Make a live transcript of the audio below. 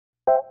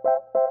Hi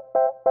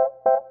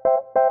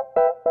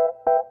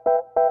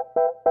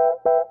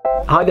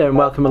there and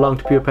welcome along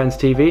to Pure Pens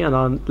TV and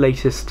our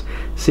latest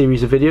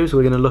series of videos.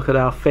 We're going to look at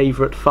our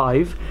favourite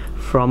 5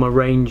 from a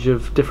range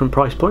of different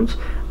price points.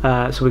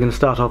 So we're going to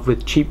start off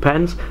with cheap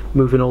pens,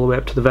 moving all the way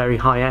up to the very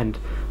high end.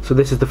 So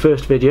this is the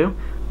first video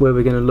where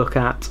we're going to look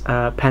at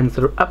pens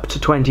that are up to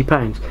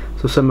 £20.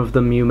 So some of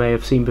them you may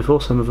have seen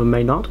before, some of them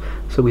may not.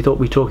 So we thought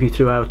we'd talk you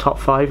through our top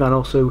 5 and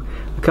also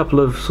a couple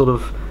of sort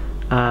of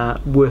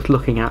worth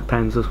looking at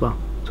pens as well.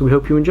 So we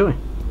hope you enjoy.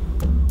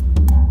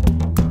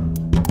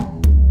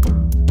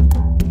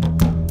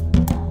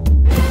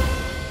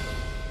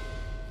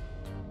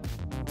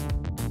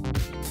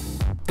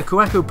 The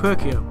Coeco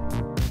Perkio.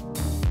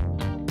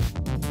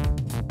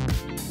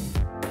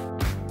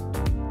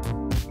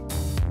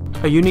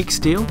 A unique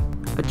steel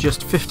at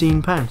just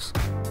 £15.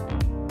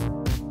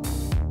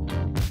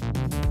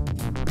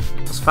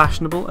 As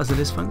fashionable as it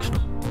is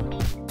functional.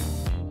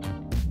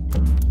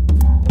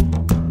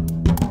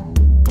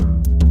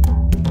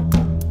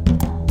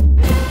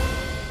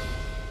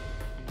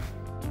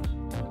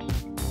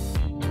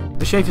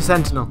 The Schaefer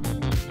Sentinel.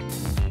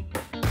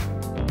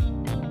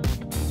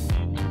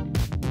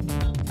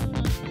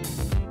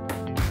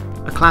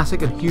 A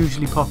classic and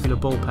hugely popular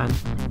ball pen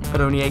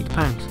at only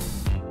 £8.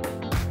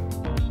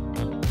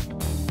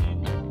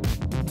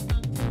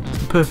 It's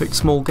the perfect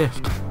small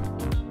gift.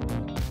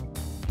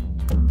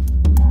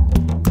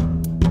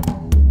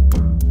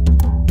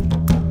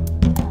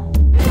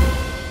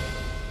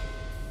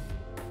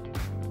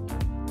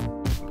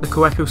 The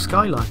Coeco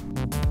Skyline.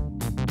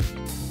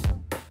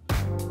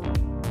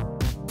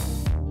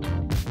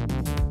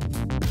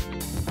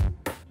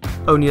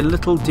 Only a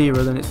little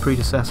dearer than its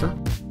predecessor.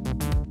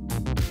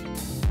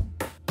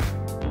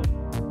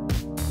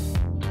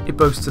 It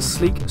boasts a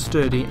sleek,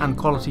 sturdy and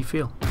quality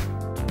feel.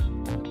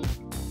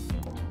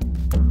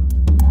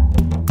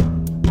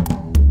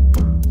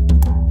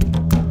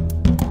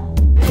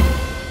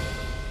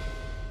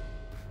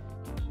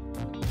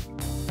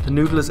 The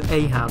Noodler's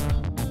Ahab.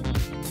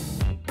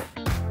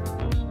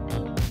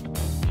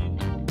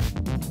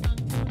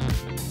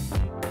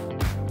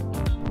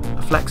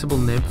 A flexible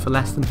nib for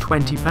less than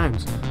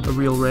 £20, a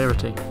real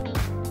rarity.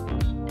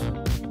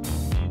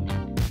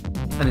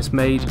 And it's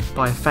made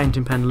by a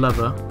fountain pen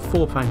lover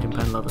for fountain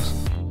pen lovers.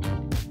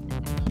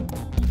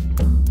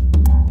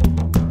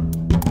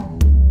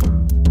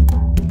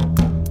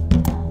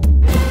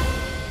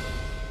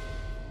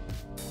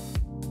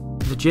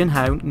 The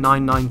Jinhao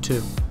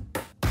 992.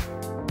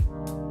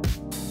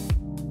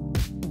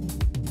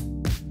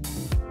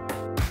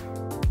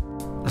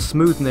 A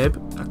smooth nib,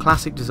 a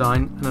classic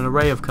design and an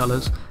array of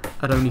colours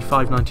at only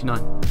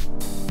 £5.99.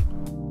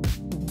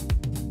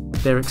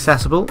 They're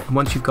accessible and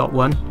once you've got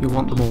one, you'll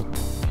want them all.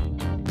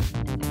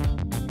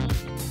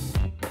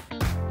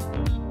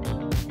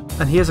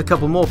 And here's a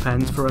couple more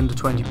pens for under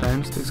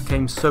 £20 that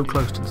came so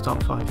close to the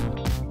top 5.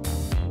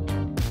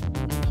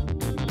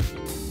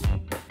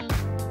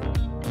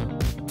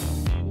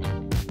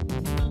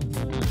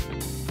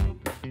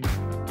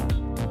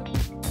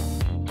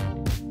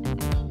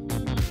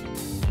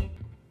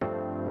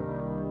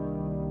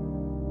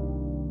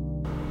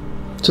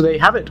 So there you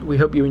have it. We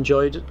hope you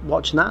enjoyed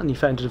watching that and you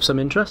found it of some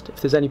interest. If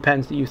there's any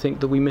pens that you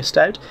think that we missed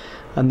out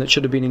and that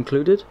should have been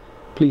included,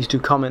 please do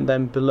comment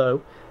them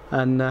below.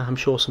 And I'm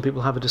sure some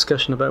people have a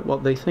discussion about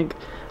what they think.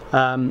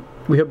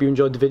 We hope you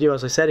enjoyed the video.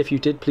 As I said, if you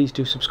did, please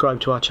do subscribe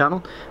to our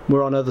channel.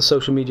 We're on other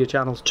social media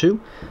channels too.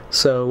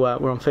 So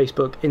we're on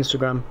Facebook,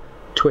 Instagram,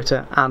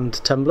 Twitter and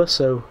Tumblr.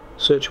 So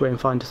search away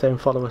and find us there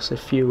and follow us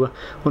if you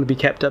want to be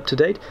kept up to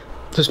date.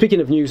 So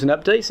speaking of news and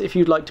updates, if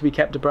you'd like to be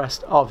kept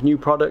abreast of new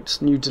products,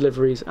 new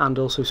deliveries and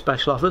also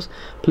special offers,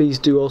 please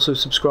do also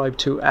subscribe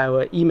to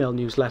our email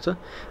newsletter.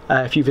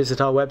 If you visit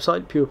our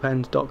website,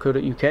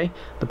 purepens.co.uk,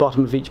 the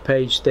bottom of each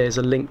page there's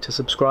a link to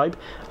subscribe,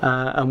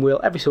 and we'll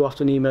every so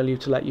often email you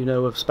to let you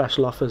know of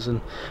special offers and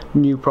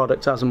new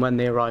products as and when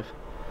they arrive.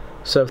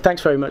 So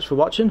thanks very much for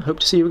watching, hope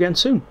to see you again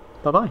soon.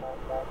 Bye bye.